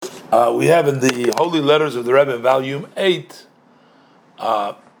We have in the Holy Letters of the Rebbe, volume 8,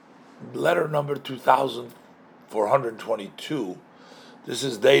 letter number 2422. This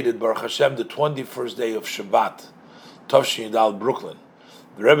is dated, Baruch Hashem, the 21st day of Shabbat, Tovshin Yudal, Brooklyn.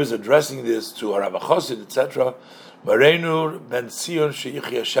 The Rebbe is addressing this to Rav Chosid, etc., Mareinu ben Sion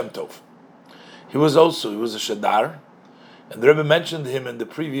Sheyichya Shem Tov. He was a Shadar, and the Rebbe mentioned him in the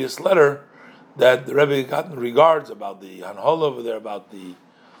previous letter that the Rebbe got in regards about the Hanhola over there, about the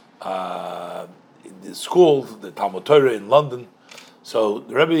school, the Talmud Torah in London. So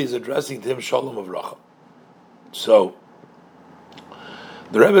the Rebbe is addressing to him Shalom Avracha. So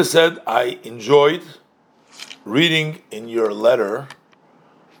the Rebbe said, I enjoyed reading in your letter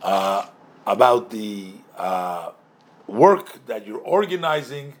about the work that you're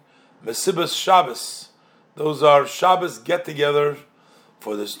organizing, Mesibas Shabbos. Those are Shabbos get-together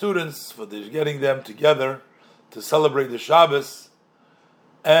for the students, for getting them together to celebrate the Shabbos.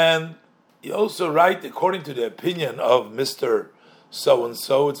 And you also write, according to the opinion of Mr.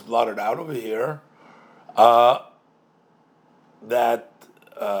 So-and-so, it's blotted out over here, that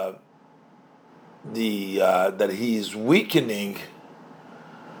he's weakening,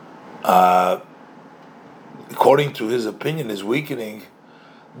 according to his opinion, is weakening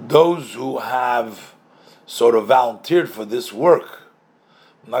those who have sort of volunteered for this work.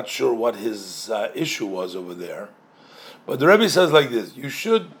 I'm not sure what his issue was over there. But the Rebbe says like this: you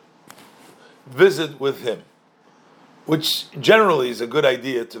should visit with him, which generally is a good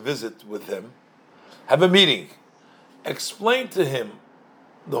idea to visit with him, have a meeting, explain to him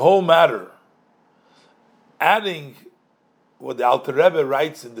the whole matter, adding what the Alter Rebbe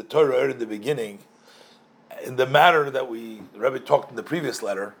writes in the Torah in the beginning, in the matter that the Rebbe talked in the previous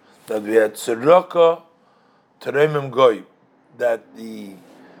letter, that we had Tzedakah Teremim Goy, that the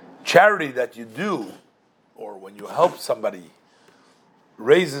charity that you do, or when you help somebody,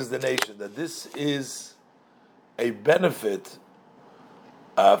 raises the nation, that this is a benefit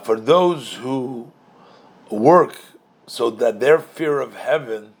for those who work so that their fear of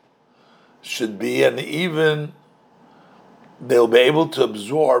heaven should be, and even they'll be able to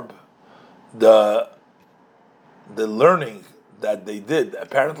absorb the learning that they did.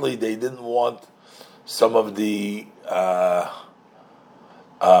 Apparently they didn't want some of the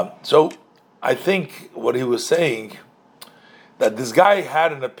so I think what he was saying, that this guy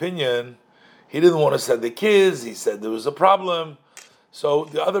had an opinion. He didn't want to send the kids. He said there was a problem. So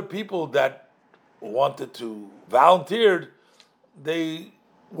the other people that wanted to volunteer, they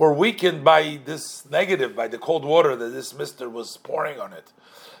were weakened by this negative, by the cold water that this mister was pouring on it.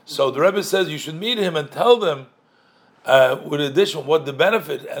 So the Rebbe says you should meet him and tell them, with addition, what the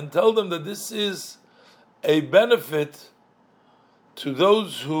benefit, and tell them that this is a benefit to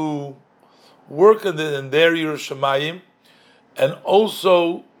those who work in their Yerushalayim, and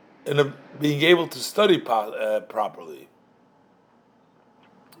also in being able to study properly.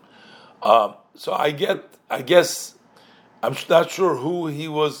 So I guess I'm not sure who he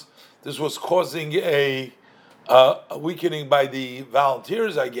was. This was causing a weakening by the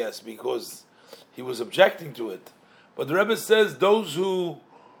volunteers, I guess, because he was objecting to it. But the Rebbe says those who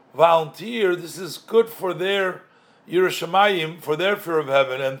volunteer, this is good for their Yerushalayim, for their fear of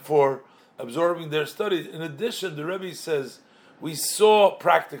heaven, and for absorbing their studies. In addition, the Rebbe says, we saw,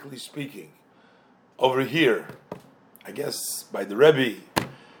 practically speaking, over here, I guess by the Rebbe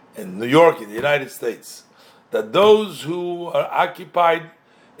in New York, in the United States, that those who are occupied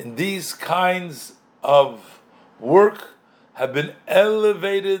in these kinds of work have been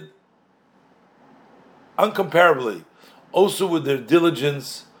elevated uncomparably, also with their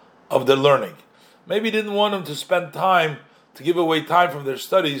diligence of their learning. Maybe didn't want them to spend time, to give away time from their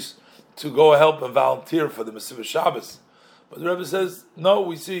studies to go help and volunteer for the Mesibas Shabbos. But the Rebbe says, no,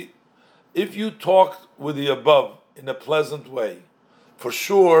 we see, if you talk with the above in a pleasant way, for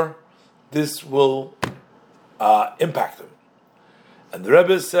sure this will impact them. And the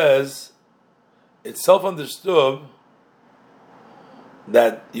Rebbe says, it's self-understood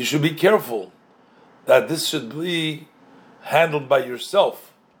that you should be careful, that this should be handled by yourself.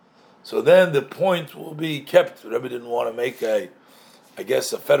 So then the point will be kept. The Rebbe didn't want to make a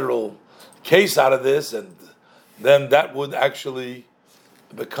federal case out of this, and then that would actually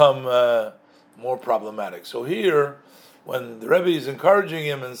become more problematic. So here, when the Rebbe is encouraging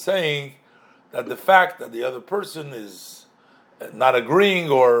him and saying that the fact that the other person is not agreeing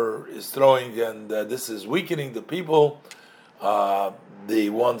or is throwing, and this is weakening the people,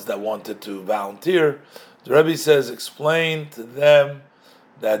 the ones that wanted to volunteer, the Rebbe says, explain to them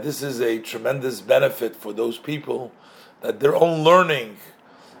that this is a tremendous benefit for those people, that their own learning,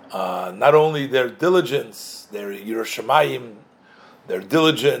 not only their diligence, their Yerushalayim they're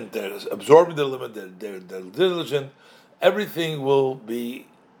diligent, they're absorbing the limit, they're diligent, everything will be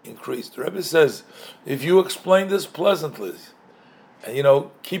increased. The Rebbe says, if you explain this pleasantly, and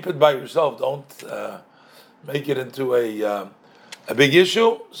keep it by yourself, don't make it into a big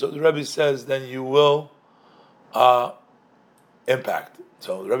issue. So the Rebbe says, then you will impact.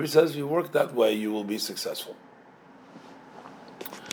 So the Rebbe says, if you work that way, you will be successful.